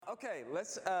Okay,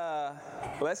 let's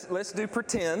do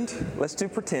pretend. Let's do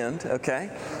pretend, okay?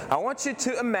 I want you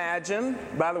to imagine,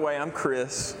 by the way, I'm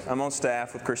Chris. I'm on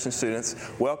staff with Christian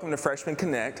students. Welcome to Freshmen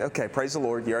Connect. Okay, praise the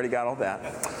Lord. You already got all that.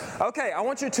 Okay, I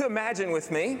want you to imagine with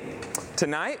me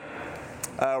tonight,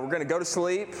 we're going to go to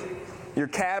sleep. Your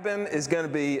cabin is going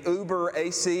to be uber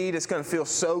AC'd. It's going to feel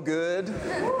so good.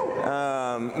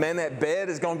 Man, that bed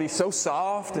is going to be so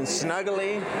soft and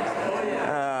snuggly.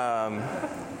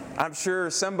 I'm sure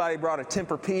somebody brought a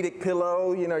Tempur-Pedic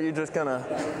pillow. You know, it's going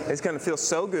to feel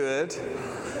so good.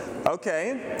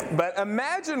 Okay, but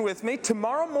imagine with me,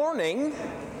 tomorrow morning,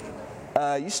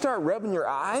 you start rubbing your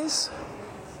eyes,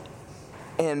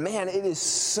 and man, it is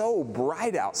so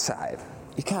bright outside.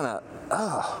 You kind of,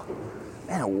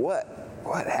 man,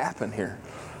 what happened here?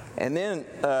 And then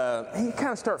you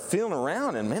kind of start feeling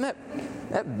around, and man,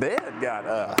 that bed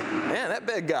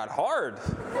got hard.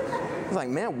 I was like,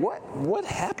 man, what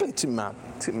happened to my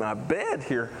bed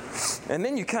here? And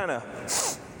then you kind of,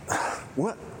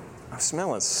 what? I'm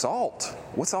smelling salt.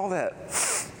 What's all that?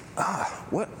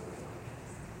 What?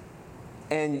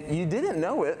 And you didn't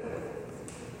know it,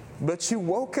 but you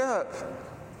woke up,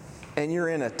 and you're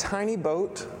in a tiny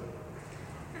boat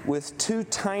with two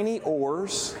tiny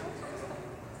oars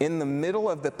in the middle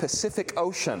of the Pacific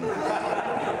Ocean.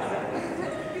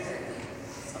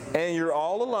 And you're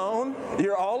all alone,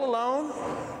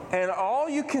 and all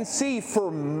you can see for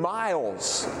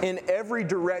miles in every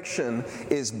direction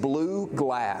is blue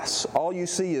glass. All you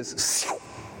see is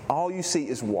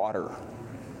water.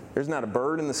 There's not a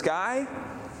bird in the sky.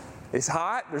 It's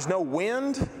hot. There's no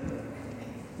wind.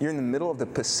 You're in the middle of the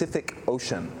Pacific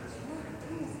Ocean,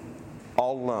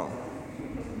 all alone.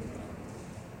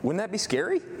 Wouldn't that be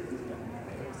scary?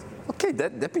 Okay,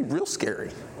 that'd be real scary.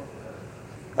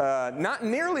 Not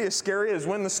nearly as scary as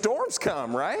when the storms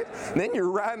come, right? And then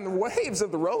you're riding the waves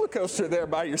of the roller coaster there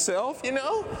by yourself, you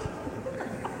know?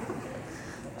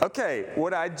 Okay,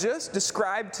 what I just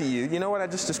described to you, you know what I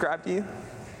just described to you?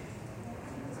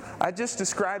 I just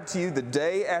described to you the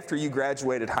day after you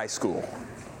graduated high school.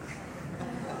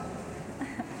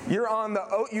 You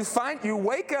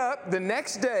wake up the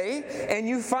next day and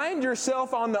you find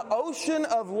yourself on the ocean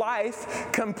of life,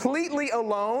 completely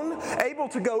alone, able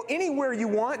to go anywhere you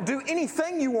want, do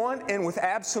anything you want, and with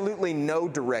absolutely no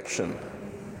direction.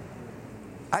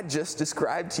 I just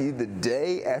described to you the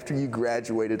day after you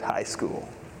graduated high school.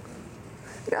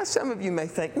 Now, some of you may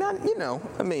think,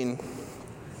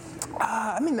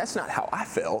 that's not how I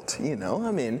felt, you know.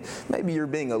 I mean, maybe you're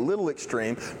being a little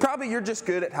extreme. Probably you're just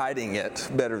good at hiding it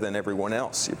better than everyone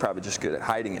else. You're probably just good at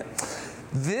hiding it.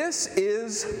 This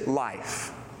is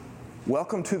life.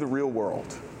 Welcome to the real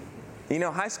world. You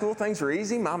know, high school things are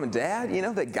easy. Mom and dad,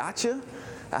 they got you.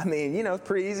 I mean, it's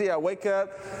pretty easy. I wake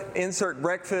up, insert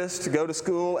breakfast, go to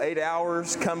school, 8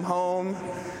 hours, come home.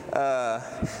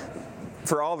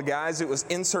 For all the guys, it was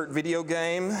insert video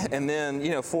game, and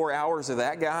then, 4 hours of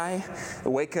that guy.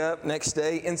 Wake up, next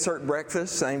day, insert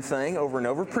breakfast, same thing, over and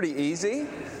over. Pretty easy.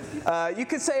 You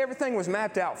could say everything was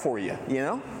mapped out for you,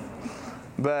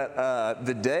 But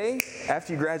the day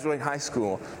after you graduate high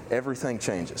school, everything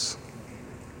changes.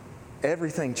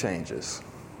 Everything changes.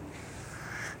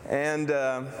 And,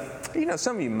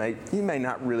 some of you may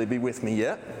not really be with me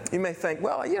yet. You may think,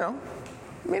 well,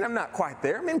 I'm not quite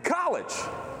there. I'm in college.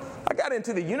 I got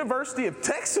into the University of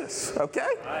Texas, okay?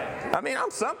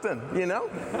 I'm something,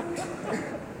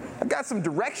 I got some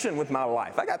direction with my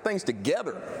life. I got things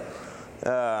together.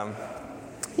 Going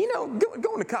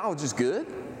to college is good.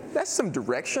 That's some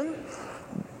direction.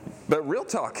 But real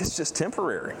talk, it's just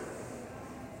temporary.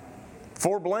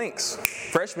 4 blinks.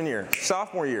 Freshman year,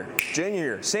 sophomore year, junior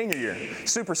year, senior year,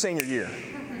 super senior year.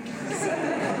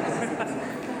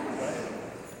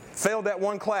 Failed that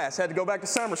one class, had to go back to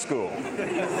summer school. A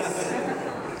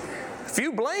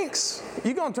few blinks,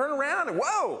 you're going to turn around and,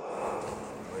 whoa,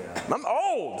 I'm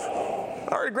old. I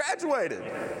already graduated.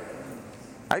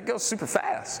 It goes super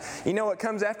fast. You know what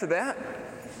comes after that?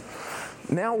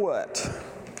 Now what?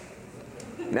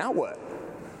 Now what?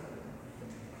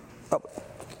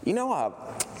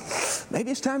 Maybe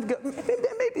it's time to go.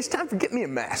 Maybe it's time to get me a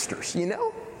master's,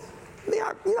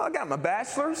 I got my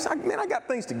bachelor's. I got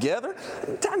things together.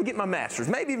 Time to get my master's.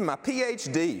 Maybe even my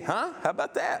PhD, huh? How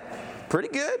about that? Pretty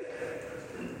good.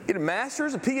 Get a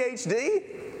master's, a PhD.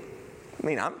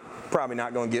 I'm probably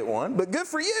not going to get one, but good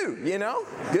for you,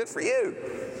 Good for you.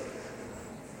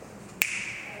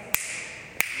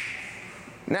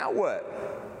 Now what?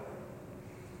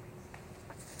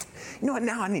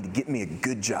 Now I need to get me a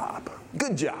good job.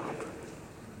 Good job.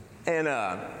 And,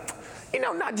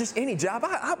 not just any job.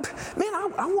 I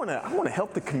want to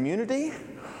help the community.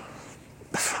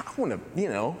 I I want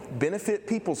to, benefit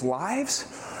people's lives.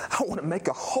 I want to make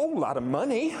a whole lot of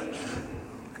money.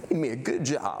 Give me a good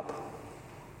job.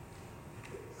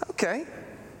 Okay.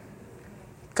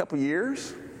 A couple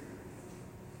years.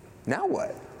 Now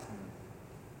what?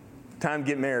 Time to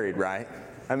get married, right?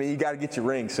 I mean, you got to get your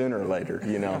ring sooner or later,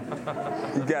 You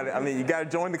got to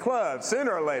join the club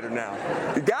sooner or later now.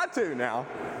 You got to now.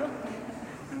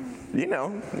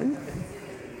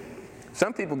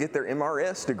 Some people get their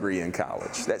MRS degree in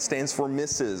college. That stands for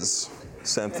Mrs.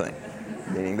 something,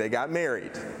 meaning they got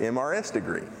married. MRS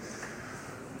degree.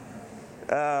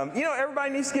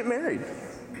 Everybody needs to get married.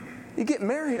 You get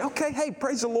married, okay, hey,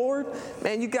 praise the Lord.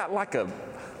 Man, you got like a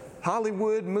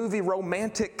Hollywood movie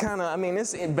romantic kind of,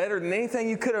 it's better than anything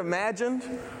you could have imagined.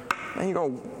 And you're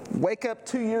going to wake up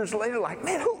 2 years later like,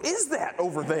 man, who is that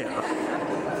over there?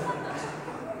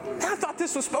 I thought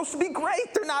this was supposed to be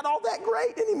great. They're not all that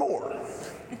great anymore.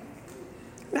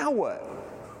 Now what?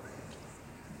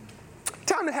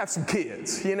 Time to have some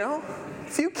kids, A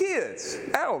few kids.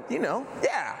 Oh,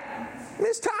 yeah.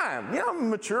 It's time. I'm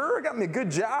mature. I got me a good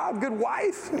job, good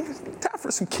wife. Time for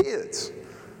some kids.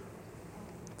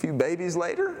 A few babies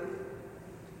later.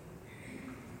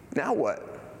 Now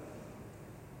what?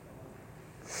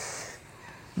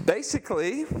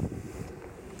 Basically,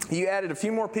 you added a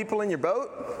few more people in your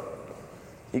boat.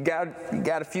 You got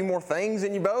a few more things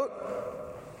in your boat.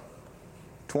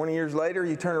 20 years later,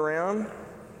 you turn around.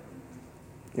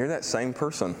 You're that same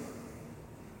person.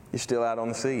 You're still out on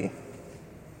the sea.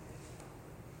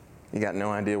 You got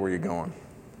no idea where you're going.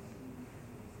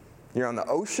 You're on the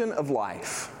ocean of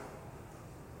life,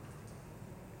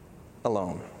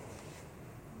 alone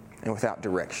and without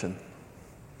direction.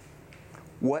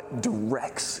 What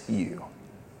directs you?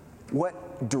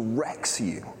 What directs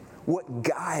you? What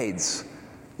guides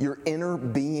your inner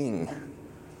being?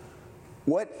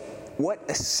 What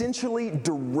essentially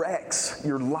directs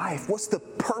your life? What's the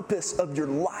purpose of your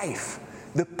life?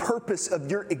 The purpose of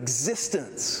your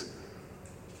existence?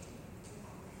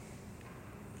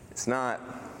 It's not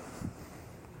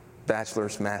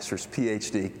bachelor's, master's,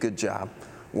 PhD, good job,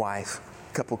 wife,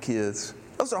 couple kids.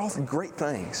 Those are all great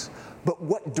things. But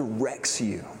what directs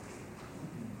you?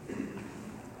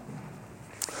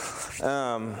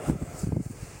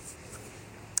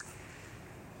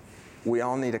 We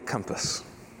all need a compass.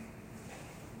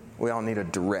 We all need a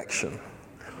direction.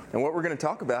 And what we're going to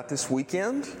talk about this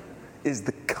weekend is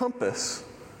the compass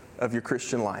of your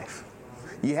Christian life.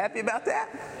 You happy about that?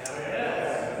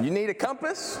 Yes. You need a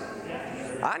compass?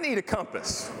 Yes. I need a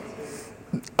compass.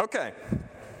 Okay.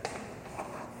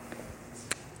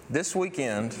 This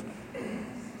weekend,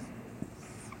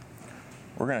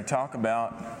 we're going to talk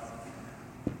about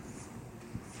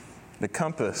the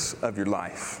compass of your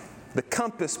life. The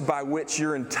compass by which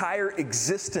your entire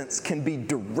existence can be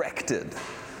directed.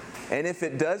 And if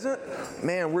it doesn't,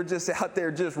 man, we're just out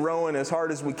there just rowing as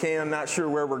hard as we can, not sure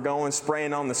where we're going,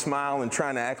 spraying on the smile and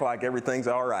trying to act like everything's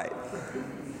all right.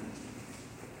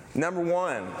 Number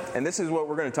one, and this is what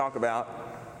we're going to talk about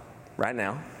right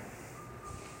now.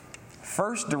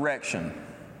 First direction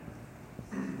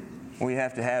we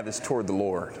have to have is toward the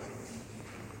Lord.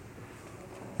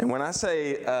 And when I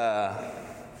say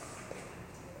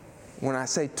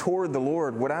toward the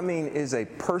Lord, what I mean is a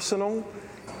personal,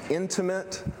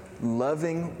 intimate,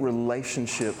 loving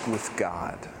relationship with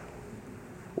God.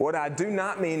 What I do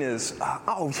not mean is,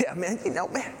 got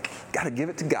to give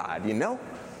it to God,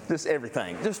 Just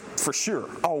everything, just for sure,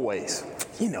 always,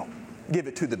 give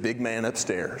it to the big man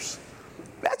upstairs.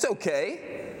 That's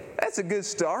okay. That's a good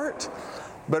start.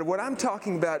 But what I'm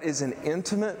talking about is an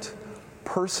intimate,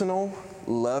 personal,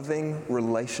 loving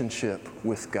relationship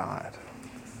with God.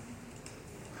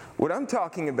 What I'm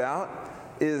talking about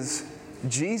is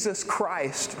Jesus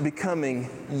Christ becoming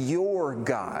your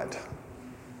God,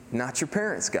 not your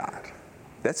parents' God.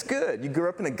 That's good. You grew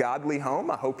up in a godly home.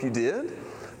 I hope you did.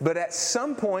 But at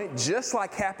some point, just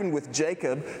like happened with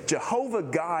Jacob, Jehovah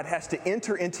God has to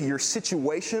enter into your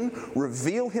situation,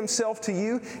 reveal himself to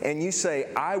you, and you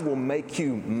say, I will make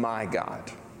you my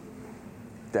God.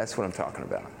 That's what I'm talking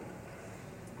about.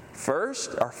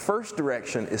 First, our first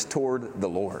direction is toward the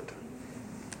Lord.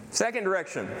 Second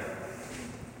direction.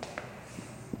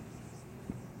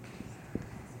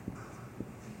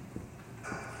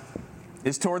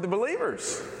 Is toward the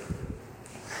believers.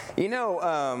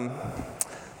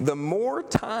 The more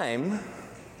time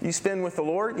you spend with the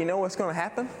Lord, you know what's going to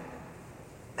happen?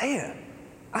 Man,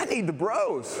 I need the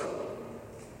bros.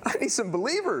 I need some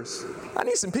believers. I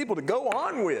need some people to go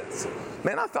on with.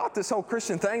 Man, I thought this whole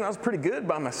Christian thing, I was pretty good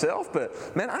by myself,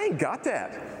 but man, I ain't got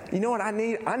that. You know what I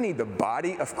need? I need the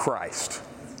body of Christ.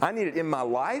 I need it in my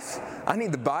life. I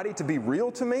need the body to be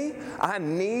real to me. I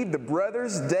need the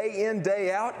brothers day in,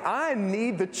 day out. I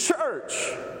need the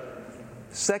church.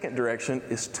 Second direction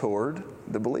is toward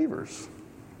the believers.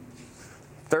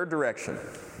 Third direction.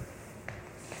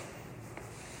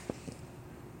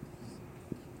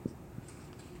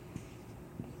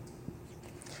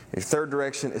 Your third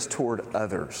direction is toward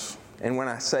others. And when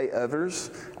I say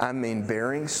others, I mean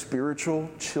bearing spiritual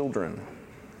children.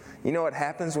 You know what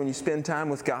happens when you spend time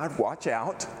with God? Watch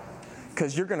out,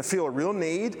 because you're going to feel a real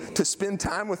need to spend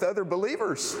time with other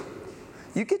believers.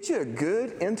 You get you a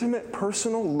good, intimate,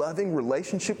 personal, loving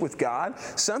relationship with God,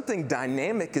 something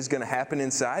dynamic is going to happen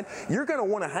inside. You're going to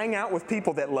want to hang out with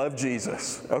people that love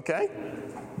Jesus, okay?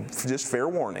 Just fair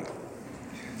warning.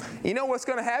 You know what's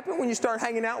going to happen when you start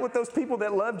hanging out with those people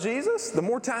that love Jesus? The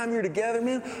more time you're together,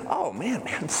 man,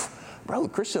 bro,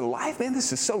 Christian life, man,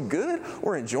 this is so good.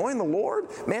 We're enjoying the Lord.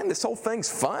 Man, this whole thing's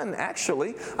fun,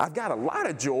 actually. I've got a lot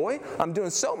of joy. I'm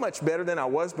doing so much better than I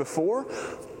was before.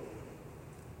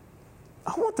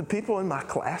 I want the people in my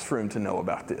classroom to know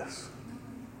about this.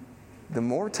 The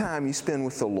more time you spend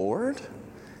with the Lord,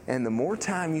 and the more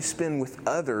time you spend with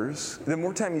others, the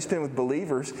more time you spend with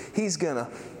believers, He's going to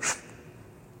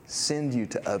send you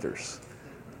to others.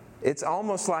 It's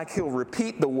almost like He'll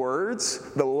repeat the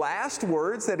last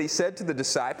words that He said to the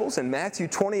disciples in Matthew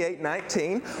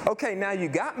 28:19. Okay, now you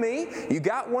got me, you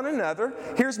got one another.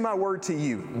 Here's my word to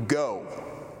you. Go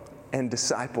and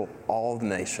disciple all the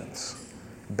nations,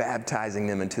 baptizing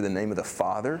them into the name of the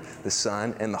Father, the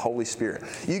Son, and the Holy Spirit.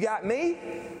 You got me,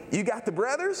 you got the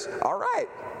brothers. All right,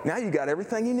 now you got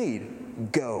everything you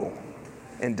need. Go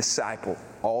and disciple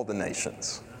all the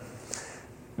nations.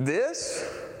 This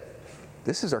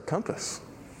is our compass.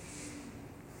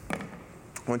 I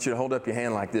want you to hold up your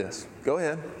hand like this. Go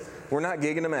ahead. We're not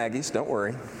gigging to Maggie's, don't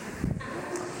worry.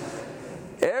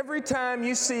 Every time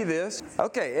you see this,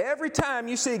 every time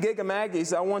you see Gig of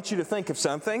Maggie's, I want you to think of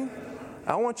something.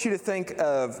 I want you to think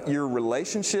of your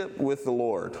relationship with the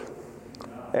Lord.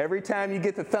 Every time you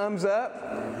get the thumbs up,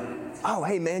 oh,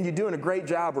 hey, man, you're doing a great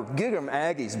job. Or Gig of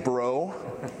Maggie's, bro.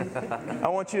 I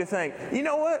want you to think, you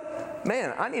know what?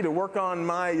 Man, I need to work on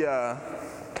my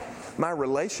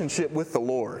relationship with the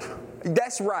Lord.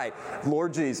 That's right,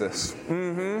 Lord Jesus.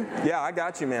 Yeah, I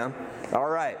got you, man. All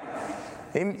right.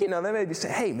 And, they may be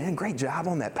saying, hey, man, great job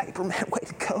on that paper, man. Way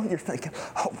to go. And you're thinking,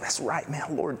 oh, that's right,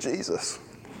 man, Lord Jesus.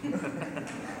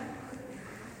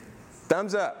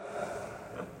 Thumbs up.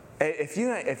 If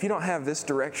you don't have this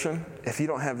direction, if you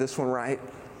don't have this one right,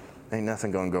 ain't nothing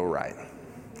going to go right.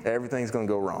 Everything's going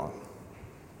to go wrong.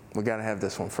 We got to have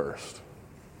this one first.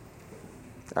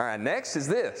 All right, next is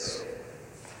this.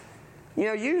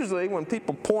 Usually when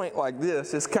people point like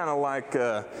this, it's kind of like,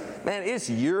 man, it's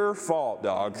your fault,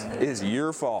 dog. It's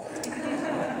your fault.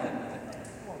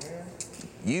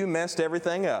 You messed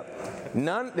everything up.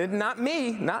 Not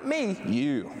me,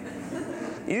 you.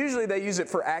 Usually they use it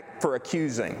for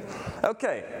accusing.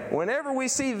 Okay, whenever we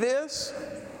see this,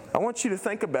 I want you to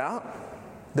think about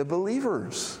the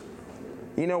believers.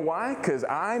 You know why? Because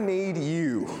I need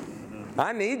you.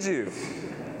 I need you.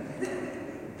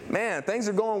 Man, things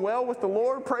are going well with the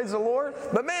Lord, praise the Lord,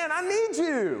 but man, I need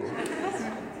you.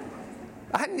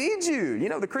 I need you.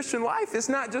 The Christian life is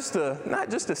not just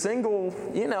a single,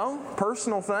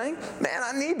 personal thing. Man,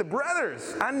 I need the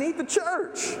brothers. I need the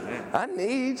church. I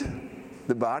need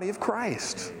the body of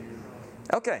Christ.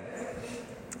 Okay,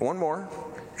 one more.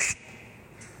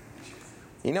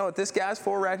 You know what this guy's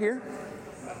for right here?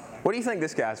 What do you think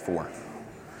this guy's for?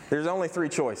 There's only 3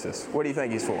 choices. What do you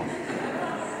think he's for?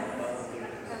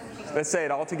 Let's say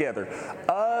it all together.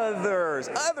 Others.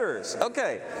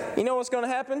 Okay. You know what's going to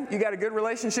happen? You got a good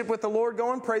relationship with the Lord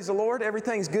going. Praise the Lord.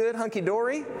 Everything's good,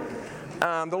 hunky-dory.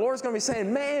 The Lord's going to be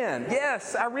saying, man,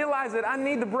 yes, I realize that I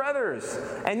need the brothers.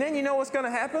 And then you know what's going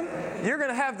to happen? You're going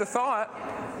to have the thought,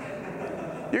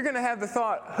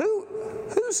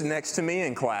 who's next to me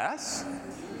in class?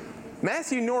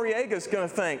 Matthew Noriega's going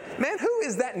to think, man, who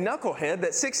is that knucklehead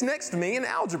that sits next to me in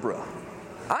algebra?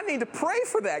 I need to pray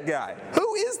for that guy.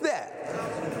 Who is that?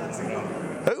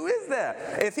 Who is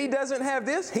that? If he doesn't have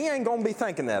this, he ain't going to be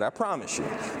thinking that, I promise you.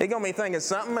 He's going to be thinking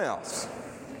something else.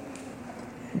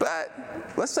 But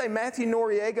let's say Matthew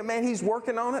Noriega, man, he's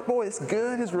working on it. Boy, it's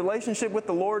good. His relationship with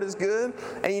the Lord is good.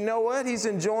 And you know what? He's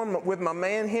enjoying with my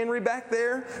man Henry back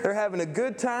there. They're having a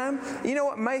good time. You know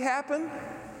what may happen?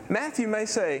 Matthew may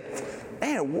say,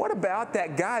 man, what about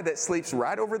that guy that sleeps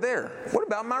right over there? What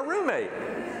about my roommate?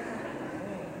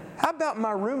 How about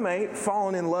my roommate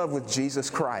falling in love with Jesus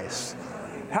Christ?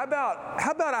 How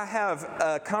about I have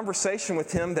a conversation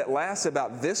with him that lasts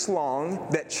about this long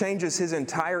that changes his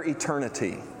entire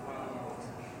eternity?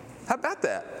 How about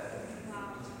that?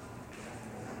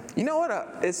 You know what?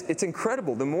 It's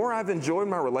incredible. The more I've enjoyed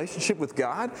my relationship with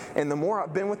God and the more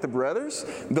I've been with the brothers,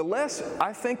 the less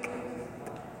I think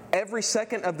every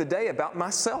second of the day about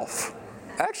myself.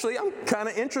 Actually, I'm kind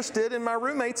of interested in my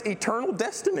roommate's eternal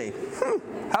destiny.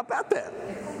 How about that?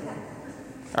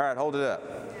 All right, hold it up.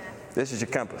 This is your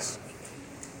compass.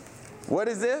 What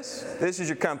is this? This is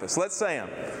your compass. Let's say them.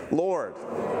 Lord,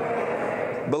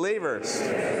 believers,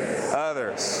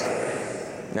 others.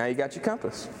 Now you got your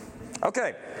compass.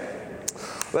 Okay,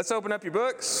 let's open up your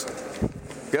books.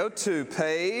 Go to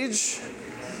page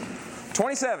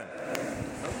 27.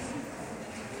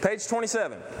 Page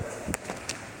 27.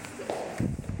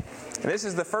 And this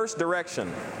is the first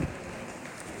direction.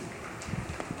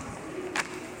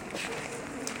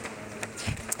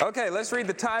 Okay, let's read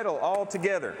the title all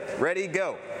together. Ready,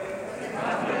 go.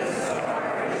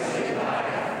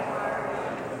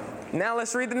 Now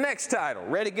let's read the next title.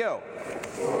 Ready, go.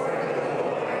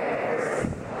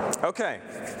 Okay.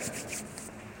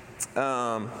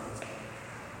 Man,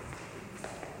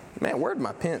 where'd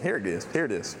my pen? Here it is. Here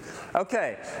it is.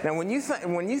 Okay. Now, when you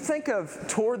think of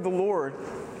toward the Lord,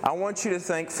 I want you to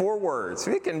think 4 words.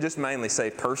 We can just mainly say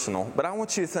personal, but I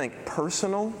want you to think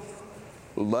personal,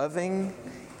 loving,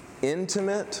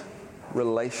 intimate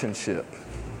relationship.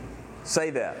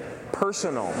 Say that.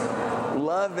 Personal,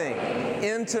 loving,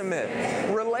 intimate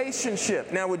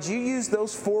relationship. Now, would you use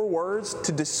those 4 words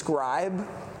to describe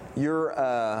your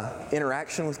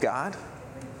interaction with God?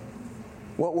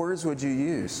 What words would you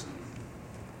use?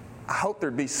 I hope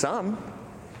there'd be some.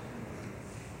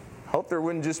 Hope there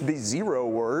wouldn't just be 0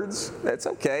 words. That's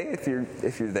okay if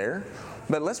you're there.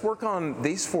 But let's work on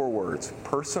these 4 words.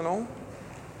 Personal,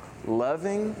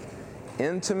 loving,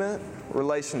 intimate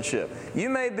relationship. You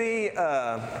may be,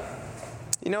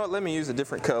 you know what, let me use a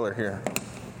different color here.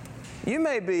 You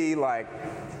may be like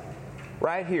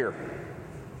right here.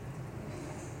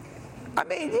 I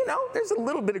mean, you know, there's a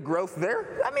little bit of growth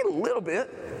there. I mean, a little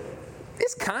bit.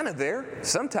 It's kind of there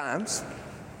sometimes.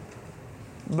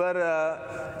 But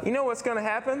you know what's going to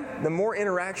happen? The more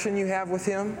interaction you have with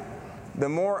Him, the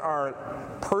more our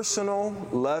personal,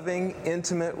 loving,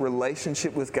 intimate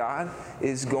relationship with God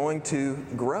is going to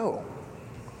grow.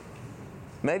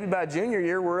 Maybe by junior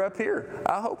year, we're up here.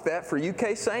 I hope that for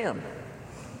UK Sam.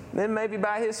 Then maybe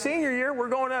by his senior year, we're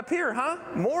going up here, huh?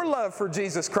 More love for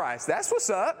Jesus Christ. That's what's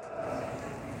up.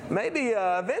 Maybe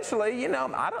eventually, you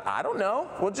know, I don't know.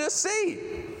 We'll just see.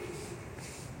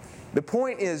 The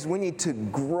point is we need to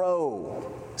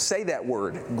grow. Say that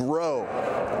word, grow.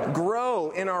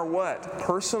 Grow in our what?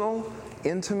 Personal,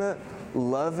 intimate,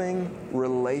 loving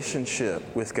relationship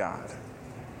with God.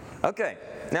 Okay,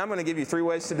 now I'm going to give you 3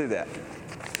 ways to do that.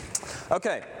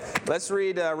 Okay, let's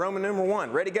read Roman numeral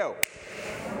 1. Ready, go.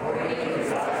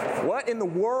 What in the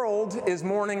world is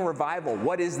morning revival?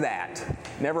 What is that?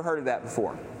 Never heard of that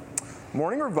before.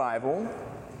 Morning revival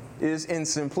is, in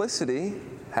simplicity,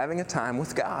 having a time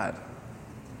with God.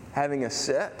 Having a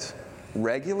set,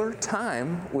 regular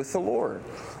time with the Lord.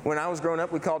 When I was growing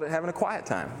up, we called it having a quiet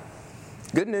time.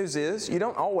 Good news is, you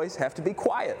don't always have to be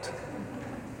quiet.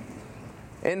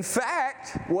 In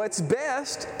fact, what's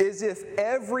best is if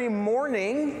every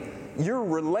morning your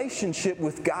relationship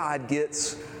with God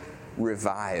gets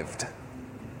revived.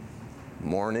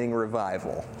 Morning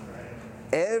revival.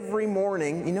 Every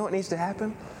morning, you know what needs to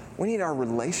happen? We need our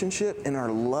relationship and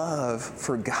our love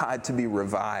for God to be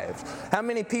revived. How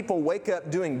many people wake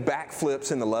up doing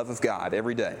backflips in the love of God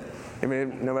every day? I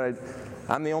mean, nobody.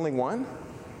 I'm the only one?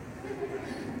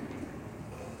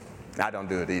 I don't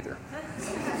do it either.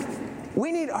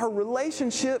 We need our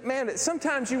relationship, man.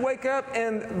 Sometimes you wake up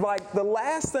and like the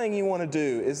last thing you want to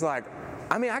do is like,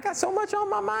 I mean, I got so much on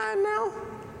my mind now.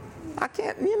 I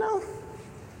can't, you know.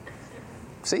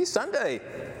 See, Sunday,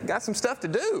 got some stuff to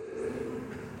do.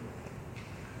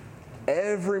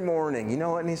 Every morning, you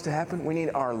know what needs to happen? We need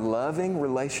our loving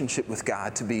relationship with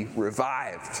God to be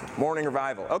revived. Morning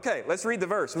revival. Okay, let's read the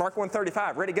verse. Mark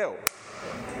 1:35. Ready, go.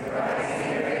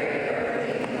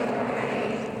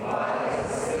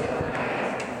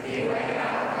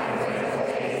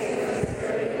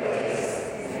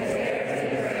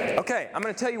 Okay, I'm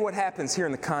going to tell you what happens here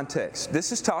in the context.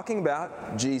 This is talking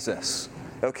about Jesus.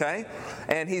 okay?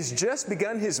 And he's just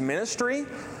begun his ministry,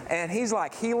 and he's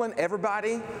like healing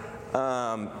everybody.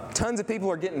 Tons of people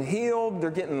are getting healed.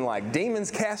 They're getting like demons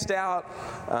cast out.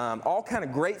 All kind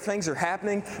of great things are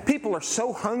happening. People are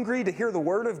so hungry to hear the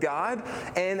Word of God.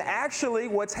 And actually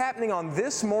what's happening on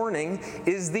this morning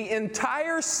is the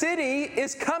entire city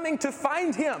is coming to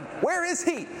find him. Where is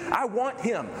he? I want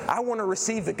him. I want to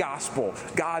receive the gospel.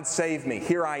 God save me.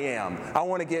 Here I am. I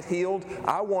want to get healed.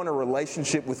 I want a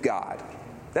relationship with God.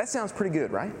 That sounds pretty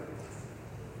good, right?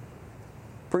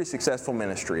 Pretty successful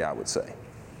ministry, I would say.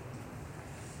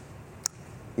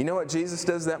 You know what Jesus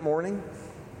does that morning?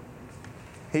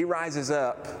 He rises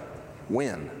up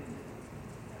when?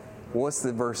 What's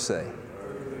the verse say?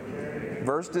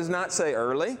 Verse does not say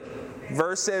early.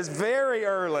 Verse says very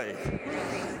early.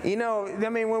 You know, I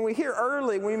mean, when we hear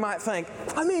early, we might think,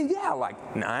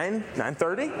 like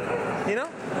 9:30, you know?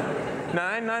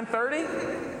 9:30.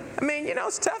 I mean, you know,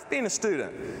 it's tough being a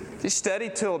student. You study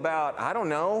till about,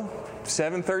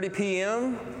 7:30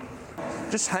 p.m.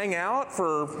 Just hang out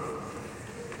for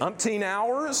umpteen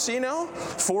hours, you know,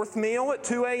 fourth meal at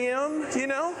 2 a.m., you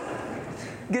know,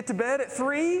 get to bed at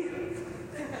 3.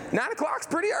 9 o'clock's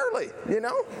pretty early, you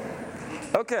know.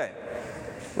 Okay,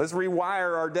 let's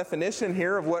rewire our definition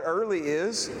here of what early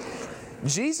is.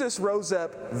 Jesus rose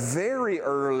up very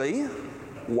early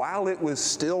while it was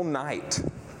still night.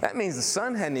 That means the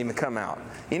sun hadn't even come out.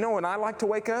 You know when I like to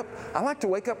wake up? I like to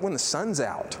wake up when the sun's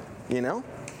out, you know.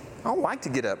 I don't like to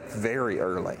get up very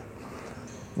early.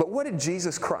 But what did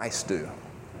Jesus Christ do?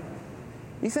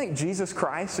 You think Jesus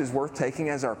Christ is worth taking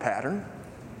as our pattern?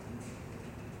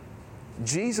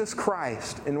 Jesus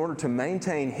Christ, in order to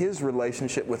maintain his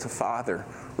relationship with the Father,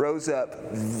 rose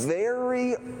up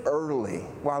very early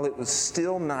while it was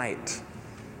still night.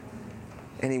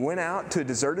 And he went out to a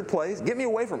deserted place. Get me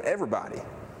away from everybody.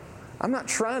 I'm not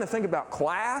trying to think about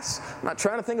class. I'm not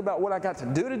trying to think about what I got to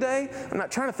do today. I'm not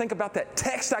trying to think about that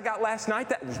text I got last night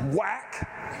that was whack.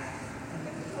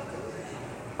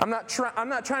 I'm not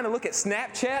trying to look at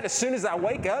Snapchat as soon as I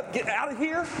wake up. Get out of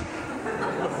here.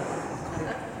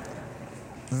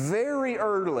 Very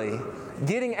early,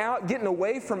 getting out, getting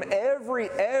away from every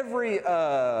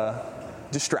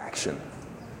distraction.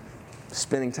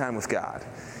 Spending time with God.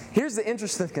 Here's the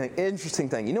interesting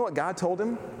thing. You know what God told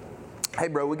him? Hey,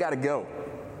 bro, we got to go.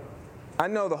 I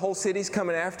know the whole city's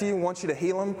coming after you and wants you to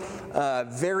heal them.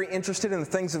 Very interested in the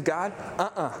things of God.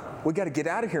 We got to get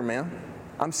out of here, man.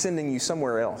 I'm sending you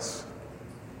somewhere else.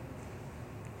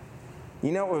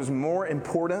 You know what was more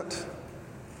important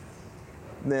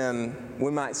than,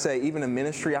 we might say, even a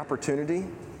ministry opportunity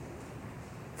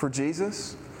for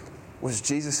Jesus? Was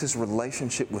Jesus'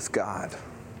 relationship with God.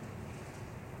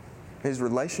 His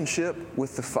relationship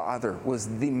with the Father was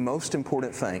the most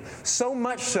important thing. So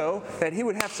much so that he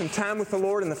would have some time with the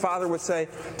Lord and the Father would say,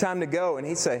 time to go. And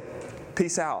he'd say,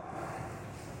 peace out.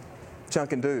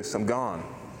 Chunk and deuce, I'm gone.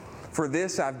 For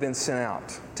this I've been sent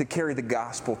out, to carry the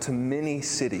gospel to many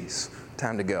cities.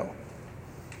 Time to go.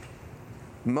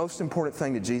 Most important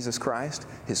thing to Jesus Christ,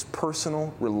 his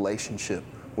personal relationship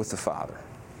with the Father.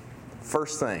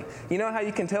 First thing. You know how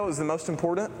you can tell it was the most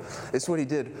important? It's what he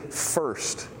did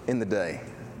first in the day.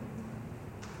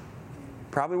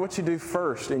 Probably what you do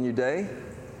first in your day,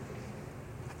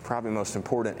 probably most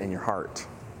important in your heart.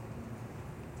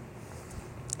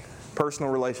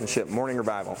 Personal relationship, morning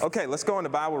revival. Okay, let's go into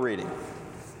Bible reading.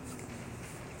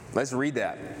 Let's read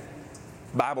that.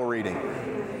 Bible reading.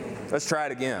 Let's try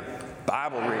it again.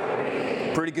 Bible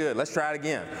reading. Pretty good. Let's try it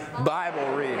again.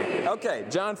 Bible reading. Okay,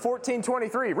 John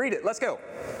 14:23. Read it. Let's go.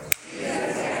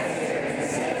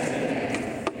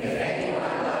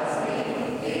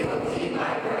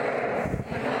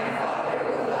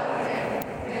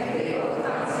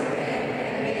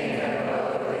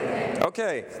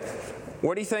 Okay,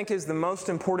 what do you think is the most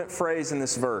important phrase in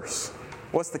this verse?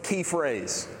 What's the key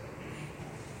phrase?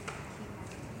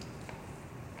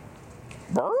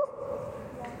 Burr?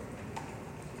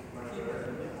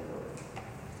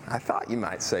 I thought you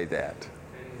might say that.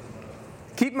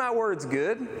 Keep my words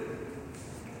good.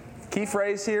 Key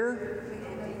phrase here.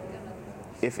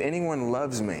 If anyone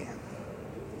loves me.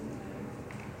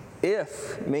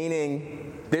 If,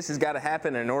 meaning this has got to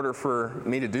happen in order for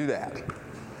me to do that.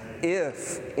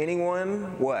 If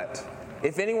anyone, what?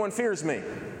 If anyone fears me.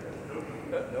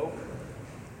 Nope.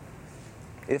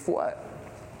 If what?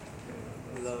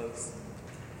 Loves.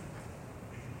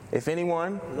 If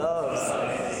anyone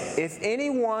loves. If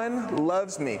anyone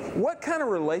loves me. What kind of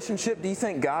relationship do you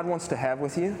think God wants to have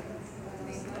with you?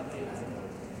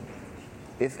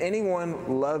 If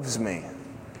anyone loves me.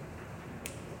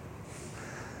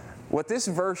 What this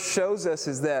verse shows us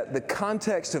is that the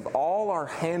context of all our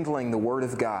handling the Word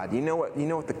of God, you know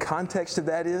what the context of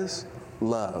that is?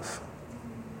 Love.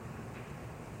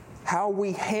 How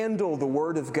we handle the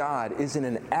Word of God is in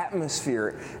an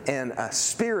atmosphere and a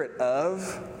spirit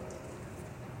of...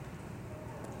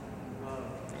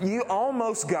 You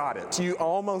almost got it. You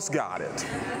almost got it.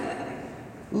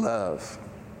 Love.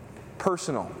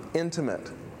 Personal.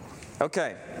 Intimate.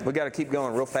 Okay, we got to keep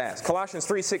going real fast. Colossians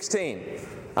 3:16.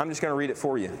 I'm just going to read it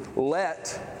for you.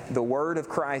 Let the word of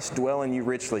Christ dwell in you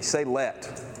richly. Say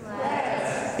let.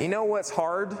 Let. You know what's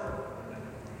hard?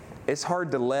 It's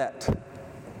hard to let.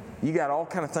 You got all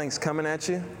kind of things coming at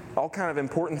you, all kind of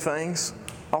important things,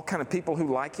 all kind of people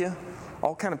who like you,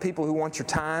 all kind of people who want your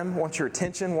time, want your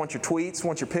attention, want your tweets,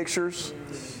 want your pictures.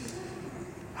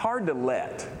 Hard to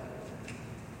let.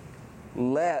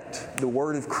 Let the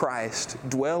word of Christ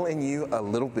dwell in you a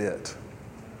little bit.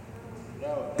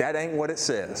 That ain't what it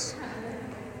says.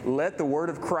 Let the word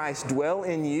of Christ dwell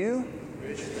in you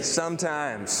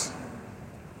sometimes.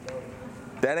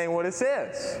 That ain't what it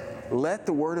says. Let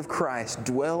the word of Christ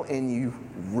dwell in you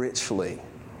richly.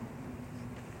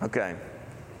 Okay.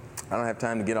 I don't have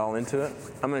time to get all into it.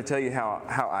 I'm going to tell you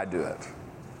how I do it.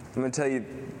 I'm going to tell you,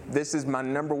 this is my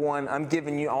number one. I'm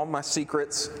giving you all my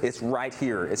secrets. It's right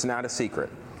here. It's not a secret.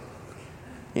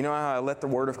 You know how I let the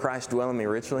word of Christ dwell in me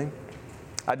richly?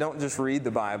 I don't just read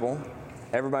the Bible.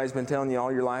 Everybody's been telling you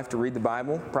all your life to read the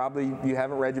Bible. Probably you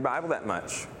haven't read your Bible that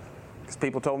much. Because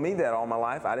people told me that all my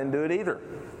life. I didn't do it either.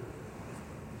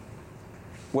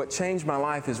 What changed my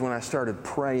life is when I started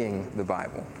praying the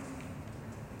Bible.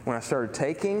 When I started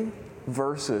taking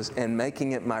verses and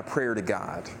making it my prayer to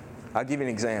God. I'll give you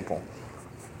an example.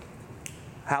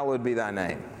 Hallowed be thy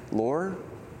name. Lord,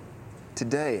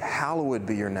 today, hallowed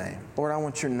be your name. Lord, I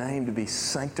want your name to be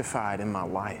sanctified in my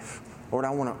life. Lord, I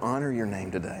want to honor your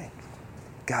name today.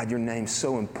 God, your name's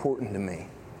so important to me.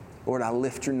 Lord, I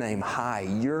lift your name high.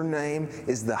 Your name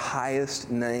is the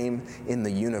highest name in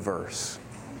the universe.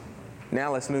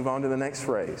 Now let's move on to the next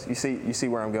phrase. You see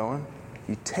where I'm going?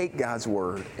 You take God's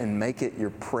word and make it your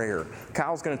prayer.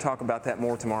 Kyle's going to talk about that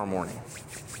more tomorrow morning.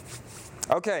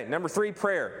 Okay, number 3,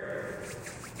 prayer.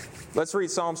 Let's read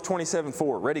Psalms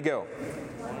 27:4. Ready, go.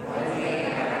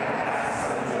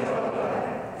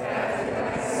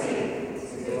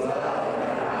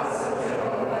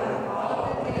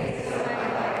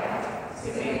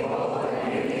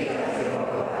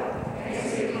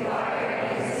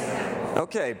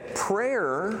 Okay,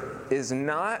 prayer is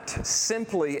not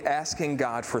simply asking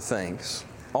God for things,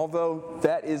 although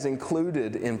that is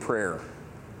included in prayer.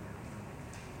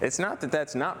 It's not that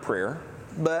that's not prayer,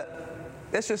 but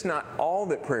that's just not all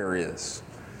that prayer is.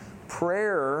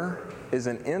 Prayer is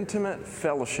an intimate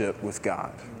fellowship with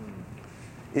God.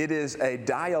 It is a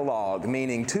dialogue,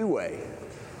 meaning two-way,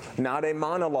 not a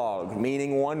monologue,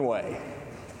 meaning one way.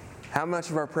 How much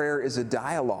of our prayer is a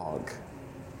dialogue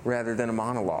rather than a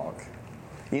monologue?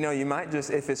 You know, you might just,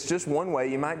 if it's just one way,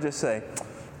 you might just say,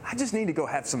 I just need to go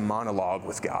have some monologue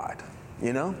with God,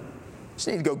 you know? Just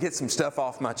need to go get some stuff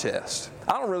off my chest.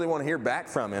 I don't really want to hear back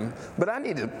from him, but I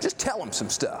need to just tell him some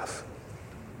stuff.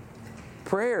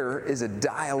 Prayer is a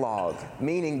dialogue,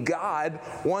 meaning God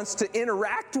wants to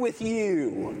interact with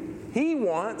you. He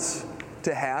wants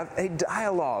to have a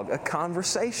dialogue, a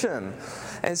conversation.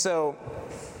 And so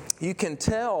you can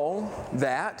tell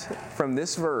that from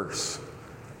this verse.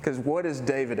 Because what does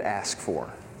David ask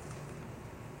for?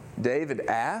 David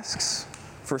asks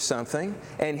for something,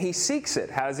 and he seeks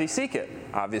it. How does he seek it?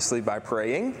 Obviously by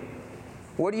praying.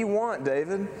 What do you want,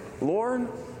 David? Lord,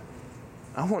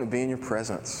 I want to be in your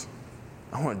presence.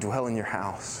 I want to dwell in your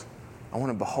house. I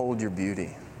want to behold your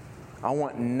beauty. I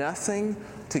want nothing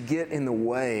to get in the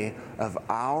way of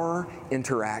our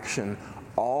interaction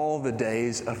all the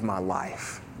days of my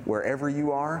life. Wherever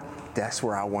you are, that's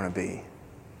where I want to be.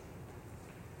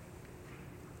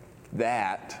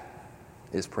 That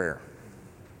is prayer.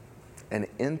 An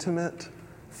intimate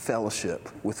fellowship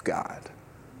with God.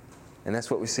 And that's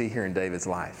what we see here in David's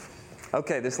life.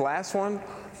 Okay, this last one,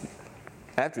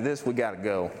 after this we got to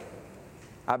go.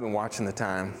 I've been watching the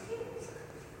time.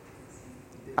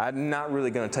 I'm not really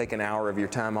going to take an hour of your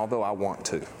time, although I want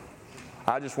to.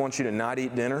 I just want you to not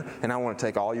eat dinner, and I want to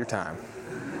take all your time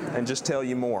and just tell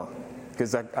you more.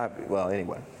 Because well,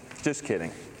 anyway, just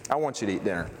kidding. I want you to eat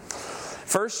dinner.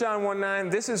 1 John 1:9,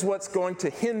 this is what's going to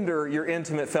hinder your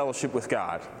intimate fellowship with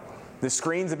God. The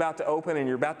screen's about to open and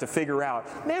you're about to figure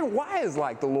out, man, why is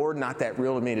the Lord not that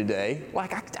real to me today?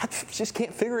 I just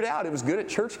can't figure it out. It was good at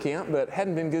church camp, but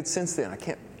hadn't been good since then.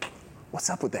 What's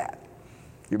up with that?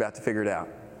 You're about to figure it out.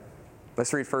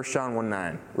 Let's read 1 John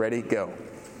 1:9. Ready? Go.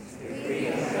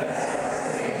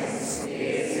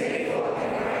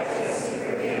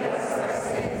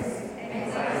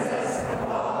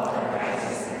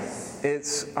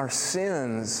 It's our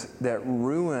sins that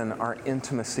ruin our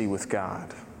intimacy with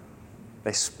God.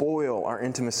 They spoil our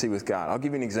intimacy with God. I'll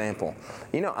give you an example.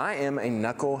 I am a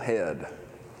knucklehead,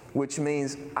 which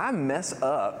means I mess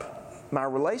up my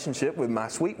relationship with my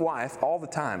sweet wife all the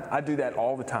time. I do that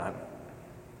all the time.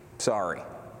 Sorry.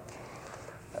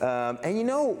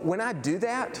 When I do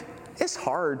that, it's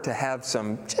hard to have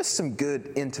some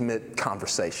good, intimate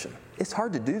conversation. It's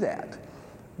hard to do that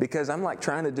because I'm like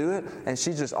trying to do it, and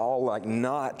she's just all like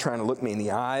not trying to look me in the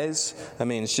eyes. I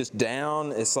mean, it's just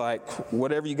down. It's like,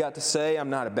 whatever you got to say, I'm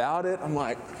not about it. I'm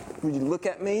like, would you look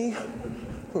at me?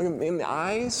 Look at me in the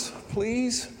eyes,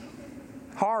 please?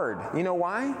 Hard. You know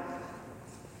why?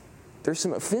 There's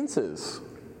some offenses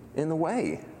in the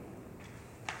way.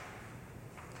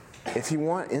 If you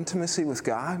want intimacy with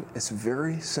God, it's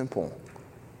very simple.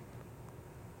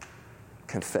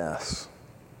 Confess.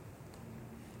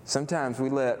 Sometimes we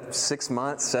let 6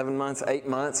 months, 7 months, 8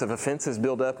 months of offenses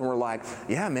build up, and we're like,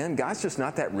 yeah, man, God's just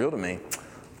not that real to me.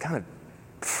 I'm kind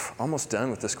of almost done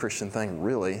with this Christian thing,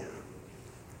 really.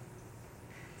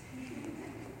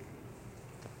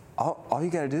 All you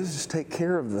got to do is just take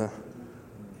care of the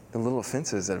little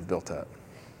offenses that have built up.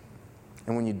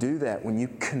 And when you do that, when you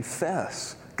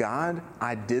confess, God,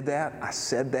 I did that, I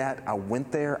said that, I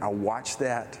went there, I watched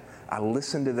that, I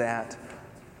listened to that,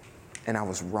 and I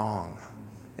was wrong.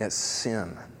 It's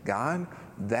sin. God,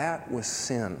 that was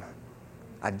sin.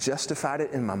 I justified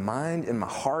it in my mind, in my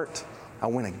heart. I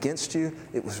went against you.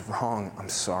 It was wrong. I'm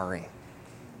sorry.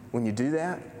 When you do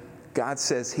that, God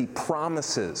says He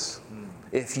promises,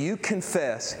 if you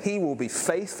confess, He will be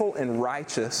faithful and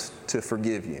righteous to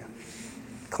forgive you.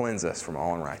 Cleanse us from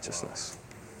all unrighteousness.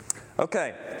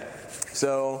 Okay,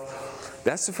 so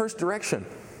that's the first direction.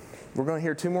 We're going to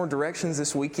hear 2 more directions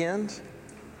this weekend.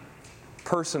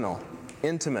 Personal,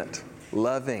 intimate,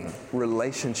 loving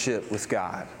relationship with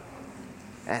God.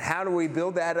 And how do we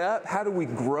build that up? How do we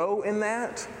grow in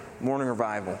that? Morning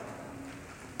revival.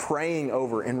 Praying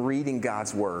over and reading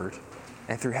God's Word.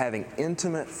 And through having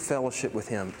intimate fellowship with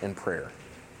Him in prayer.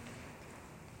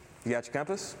 You got your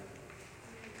compass?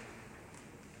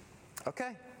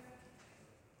 Okay.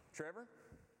 Trevor?